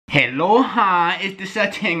Aloha, is this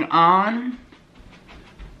a thing on?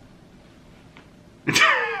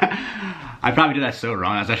 I probably did that so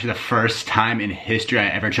wrong. That's actually the first time in history I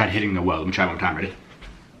ever tried hitting the well. Let me try one more time, ready?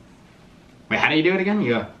 Wait, how do you do it again? You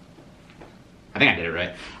go. I think I did it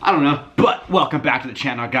right. I don't know, but welcome back to the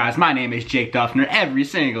channel, guys. My name is Jake Dufner. Every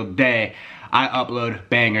single day, I upload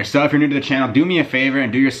bangers. So if you're new to the channel, do me a favor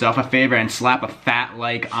and do yourself a favor and slap a fat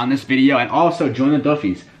like on this video and also join the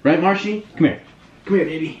Duffies. Right, Marshy? Come here. Come here,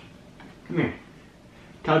 baby. Come here.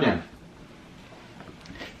 Tell them.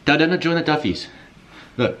 Tell them to join the Duffies.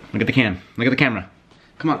 Look at the cam. Look at the camera.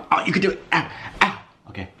 Come on. Oh, you can do it. Ow, ow.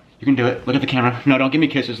 Okay, you can do it. Look at the camera. No, don't give me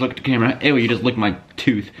kisses. Look at the camera. Ew, you just licked my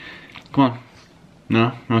tooth. Come on.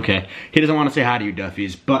 No? Okay. He doesn't want to say hi to you,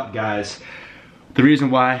 Duffies. But, guys, the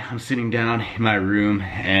reason why I'm sitting down in my room,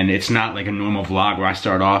 and it's not like a normal vlog where I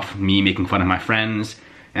start off me making fun of my friends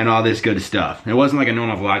and all this good stuff. It wasn't like a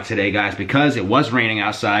normal vlog today, guys, because it was raining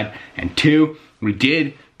outside, and two, we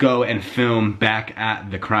did go and film back at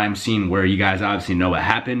the crime scene where you guys obviously know what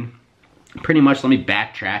happened. Pretty much, let me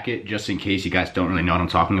backtrack it just in case you guys don't really know what I'm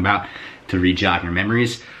talking about to re-jog your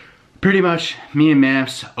memories. Pretty much, me and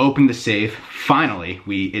manfs opened the safe. Finally,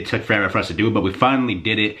 it took forever for us to do it, but we finally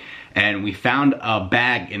did it, and we found a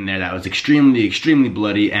bag in there that was extremely, extremely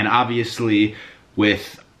bloody, and obviously,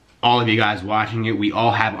 with all of you guys watching it, we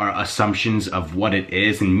all have our assumptions of what it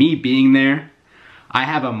is, and me being there, I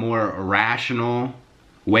have a more rational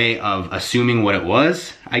way of assuming what it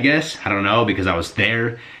was, I guess. I don't know, because I was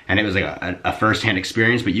there, and it was like a first-hand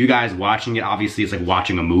experience, but you guys watching it, obviously it's like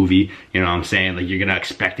watching a movie, you know what I'm saying? Like, you're gonna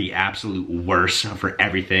expect the absolute worst for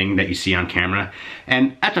everything that you see on camera,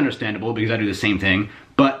 and that's understandable because I do the same thing,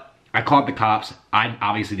 but I called the cops. I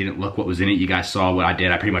obviously didn't look what was in it. You guys saw what I did.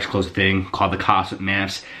 I pretty much closed the thing, called the cops with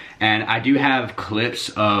manfs, and I do have clips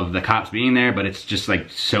of the cops being there, but it's just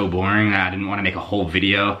like so boring that I didn't want to make a whole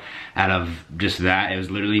video out of just that. It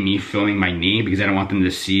was literally me filming my knee because I didn't want them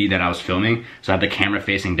to see that I was filming. So I had the camera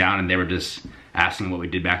facing down and they were just asking what we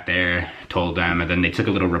did back there, told them, and then they took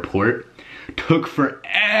a little report. Took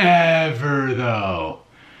forever though.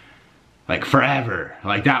 Like forever.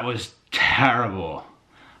 Like that was terrible.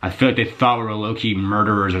 I feel like they thought we were low-key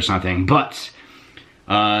murderers or something, but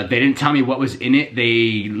they didn't tell me what was in it.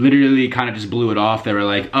 They literally kind of just blew it off. They were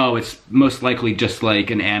like, oh, it's most likely just like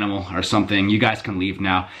an animal or something. You guys can leave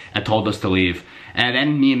now, and told us to leave. And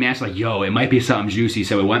then me and Man's like, yo, it might be something juicy.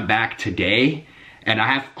 So we went back today, and I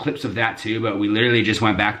have clips of that too, but we literally just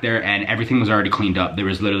went back there and everything was already cleaned up. There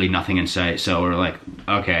was literally nothing in sight. So we're like,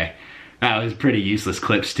 okay. That was pretty useless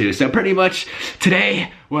clips too. So pretty much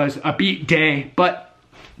today was a beat day, but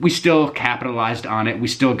we still capitalized on it. We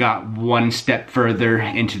still got one step further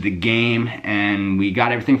into the game and we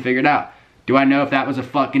got everything figured out. Do I know if that was a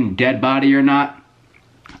fucking dead body or not?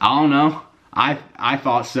 I don't know. I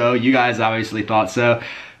thought so. You guys obviously thought so.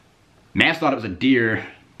 Manfs thought it was a deer.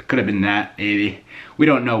 Could have been that, maybe. We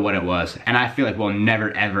don't know what it was. And I feel like we're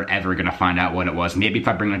never, ever, ever gonna find out what it was. Maybe if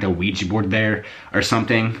I bring like a Ouija board there or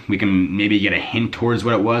something, we can maybe get a hint towards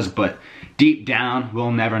what it was, but deep down,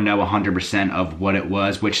 we'll never know 100% of what it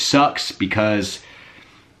was, which sucks because,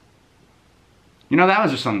 you know, that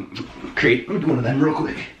was just some great. Let me do one of them real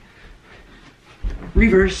quick.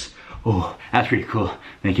 Reverse. Oh, that's pretty cool.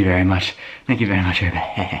 Thank you very much. Thank you very much,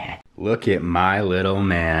 everybody. Look at my little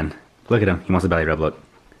man. Look at him. He wants a belly rub, look.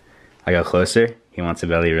 I go closer. He wants a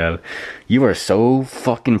belly rub. You are so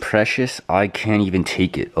fucking precious, I can't even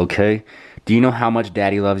take it, okay? Do you know how much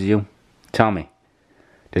daddy loves you? Tell me.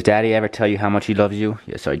 Does daddy ever tell you how much he loves you?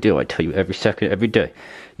 Yes, I do. I tell you every second, every day.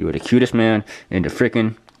 You are the cutest man in the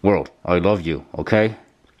freaking world. I love you, okay?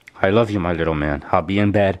 I love you, my little man. I'll be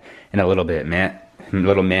in bed in a little bit, man.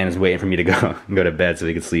 Little man is waiting for me to go to bed so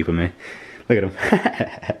he can sleep with me. Look at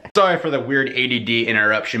him. Sorry for the weird ADD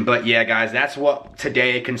interruption, but yeah, guys, that's what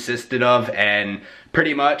today consisted of, and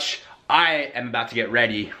pretty much I am about to get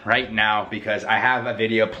ready right now because I have a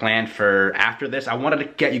video planned for after this. I wanted to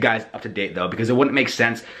get you guys up to date though, because it wouldn't make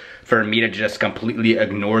sense for me to just completely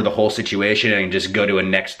ignore the whole situation and just go to a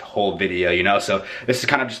next whole video, you know? So this is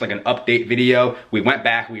kind of just like an update video. We went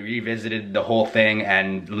back, we revisited the whole thing,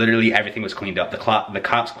 and literally everything was cleaned up. The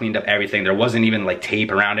cops cleaned up everything. There wasn't even like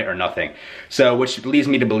tape around it or nothing. So, which leads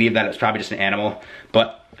me to believe that it was probably just an animal,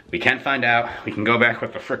 but we can find out. We can go back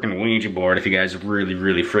with the frickin' Ouija board if you guys really,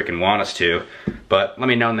 really frickin' want us to. But let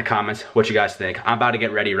me know in the comments what you guys think. I'm about to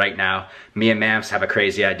get ready right now. Me and manfs have a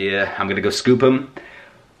crazy idea. I'm gonna go scoop him.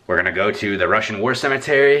 We're gonna go to the Russian war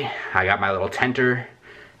cemetery. I got my little tenter,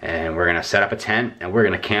 and we're gonna set up a tent, and we're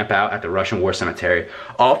gonna camp out at the Russian war cemetery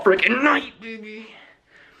all frickin' night, baby.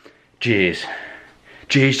 Jeez.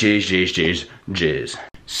 Jeez, jeez, jeez, jeez, jeez.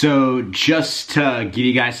 So just to give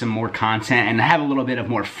you guys some more content and have a little bit of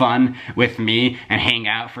more fun with me and hang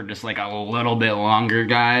out for just like a little bit longer,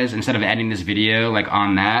 guys, instead of ending this video like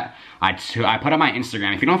on that, I put on my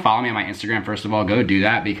Instagram. If you don't follow me on my Instagram, first of all, go do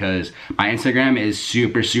that because my Instagram is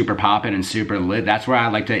super poppin' and super lit. That's where I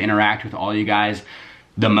like to interact with all you guys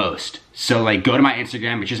the most. So like go to my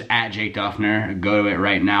Instagram, which is at Dufner. Go to it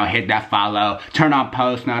right now, hit that follow, turn on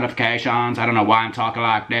post notifications. I don't know why I'm talking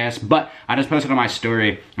like this, but I just posted on my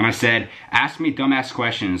story and I said, ask me dumbass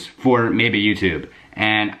questions for maybe YouTube.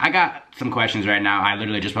 And I got some questions right now. I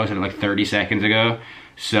literally just posted it like 30 seconds ago.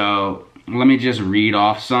 So let me just read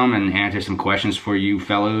off some and answer some questions for you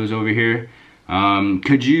fellows over here.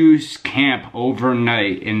 Could you camp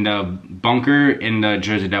overnight in the bunker in the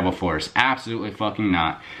Jersey Devil Forest? Absolutely fucking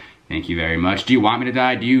not. Thank you very much. Do you want me to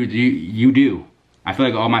die? You do. I feel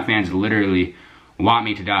like all my fans literally want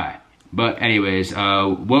me to die. But anyways,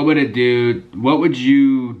 what would it do? What would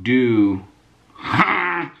you do?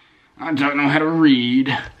 I don't know how to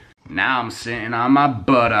read. Now I'm sitting on my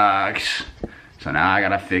buttocks. So now I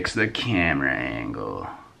gotta fix the camera angle.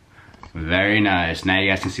 Very nice. Now you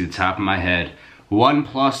guys can see the top of my head. 1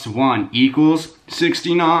 + 1 =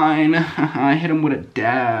 69. I hit him with a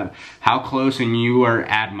dab. How close and you are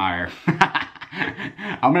admire.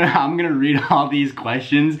 I'm gonna read all these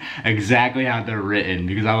questions exactly how they're written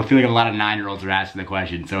because I feel like a lot of 9-year-olds are asking the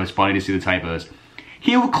question, so it's funny to see the typos.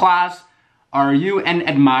 Heel class, are you an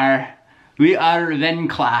admire? We are then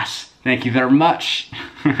class. Thank you very much.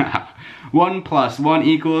 1 +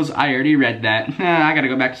 1 = I already read that. I gotta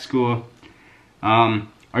go back to school.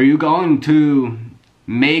 Are you going to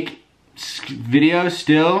make videos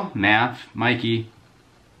still? Math, Mikey.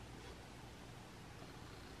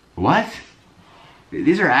 What?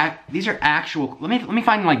 These are actual. Let me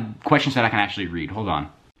find like questions that I can actually read. Hold on.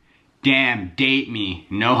 Damn, date me.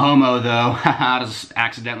 No homo though. I'll just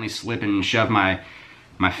accidentally slip and shove my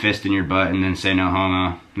fist in your butt and then say no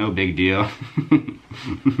homo. No big deal.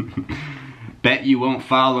 Bet you won't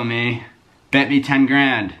follow me. Bet me 10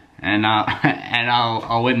 grand and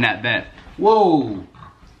I'll win that bet. Whoa!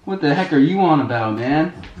 What the heck are you on about,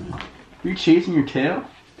 man? Are you chasing your tail?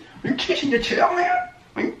 Are you chasing your tail,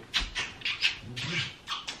 man?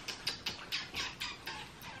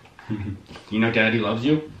 You know Daddy loves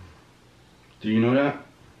you? Do you know that?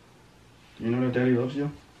 Do you know that Daddy loves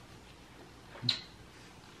you?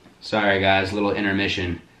 Sorry guys, little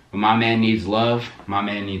intermission. When my man needs love, my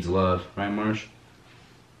man needs love. Right, Marsh?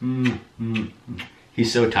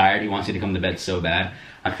 He's so tired, he wants me to come to bed so bad.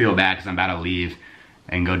 I feel bad because I'm about to leave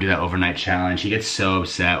and go do that overnight challenge. He gets so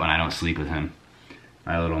upset when I don't sleep with him.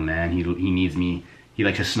 My little man, he needs me. He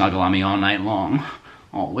likes to snuggle on me all night long.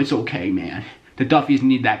 Oh, it's okay, man. The Duffies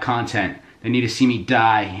need that content. They need to see me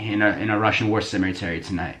die in a Russian war cemetery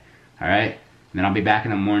tonight. Alright? Then I'll be back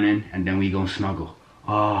in the morning and then we go snuggle.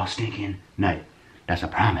 Oh, stinking night. That's a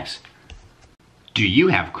promise. Do you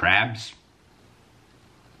have crabs?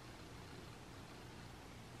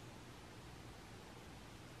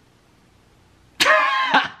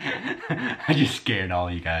 I just scared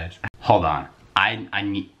all you guys. Hold on. I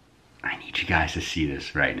need you guys to see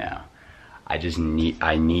this right now. I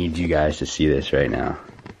need you guys to see this right now.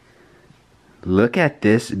 Look at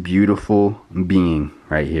this beautiful being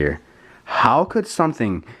right here. How could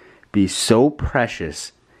something be so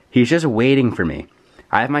precious? He's just waiting for me.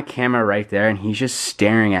 I have my camera right there and he's just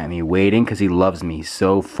staring at me, waiting because he loves me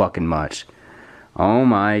so fucking much. Oh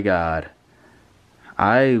my God.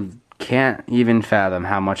 I can't even fathom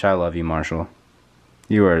how much I love you, Marshall.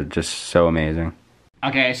 You are just so amazing.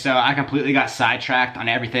 Okay, so I completely got sidetracked on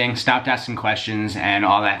everything, stopped asking questions and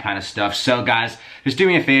all that kind of stuff. So guys, just do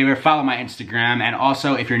me a favor, follow my Instagram, and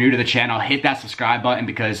also if you're new to the channel, hit that subscribe button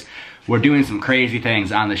because we're doing some crazy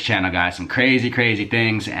things on this channel, guys. Some crazy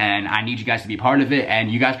things, and I need you guys to be part of it,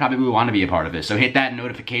 and you guys probably want to be a part of it. So hit that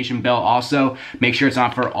notification bell also. Make sure it's on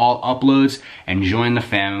for all uploads, and join the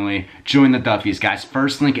family. Join the Duffies, guys.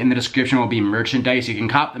 First link in the description will be merchandise. You can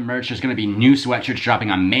cop the merch. There's going to be new sweatshirts dropping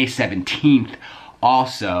on May 17th.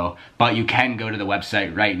 Also, but you can go to the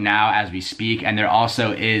website right now as we speak, and there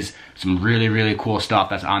also is some really cool stuff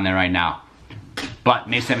that's on there right now. But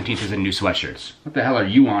May 17th is the new sweatshirts. What the hell are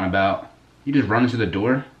you on about? You just run into the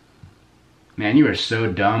door? Man, you are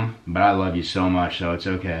so dumb, but I love you so much, so it's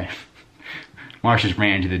okay. Marsh just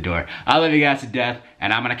ran into the door. I love you guys to death,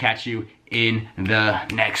 and I'm gonna catch you in the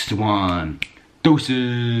next one.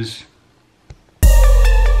 Deuces.